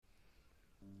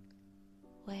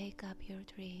Wake up your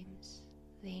dreams,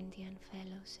 the Indian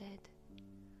fellow said.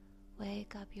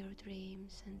 Wake up your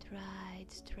dreams and ride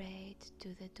straight to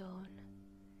the dawn.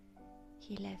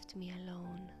 He left me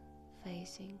alone,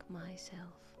 facing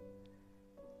myself.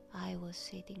 I was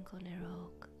sitting on a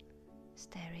rock,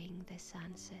 staring the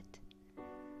sunset.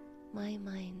 My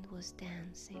mind was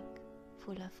dancing,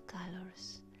 full of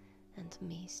colors and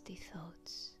misty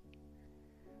thoughts.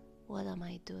 What am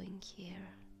I doing here?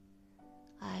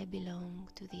 I belong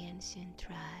to the ancient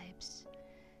tribes,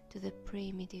 to the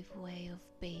primitive way of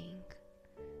being,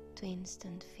 to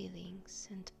instant feelings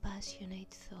and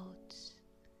passionate thoughts.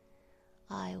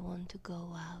 I want to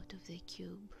go out of the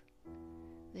cube.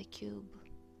 The cube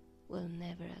will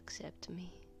never accept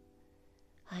me.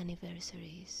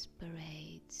 Anniversaries,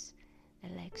 parades,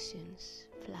 elections,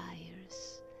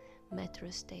 flyers,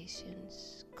 metro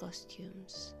stations,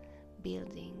 costumes,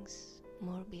 buildings,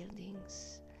 more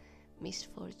buildings,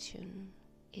 misfortune,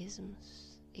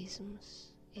 isms,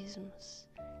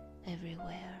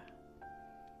 everywhere.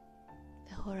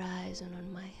 The horizon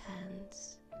on my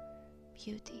hands,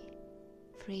 beauty,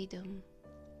 freedom,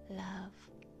 love,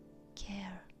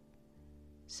 care,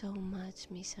 so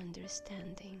much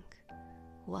misunderstanding.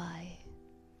 Why?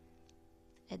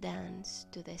 A dance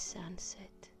to the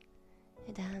sunset,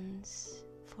 a dance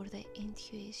for the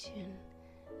intuition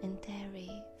and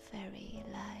airy fairy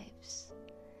lives,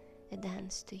 a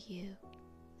dance to you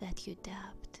that you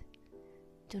doubt.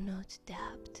 Do not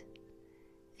doubt.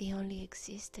 The only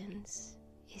existence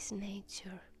is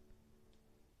nature.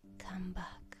 Come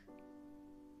back.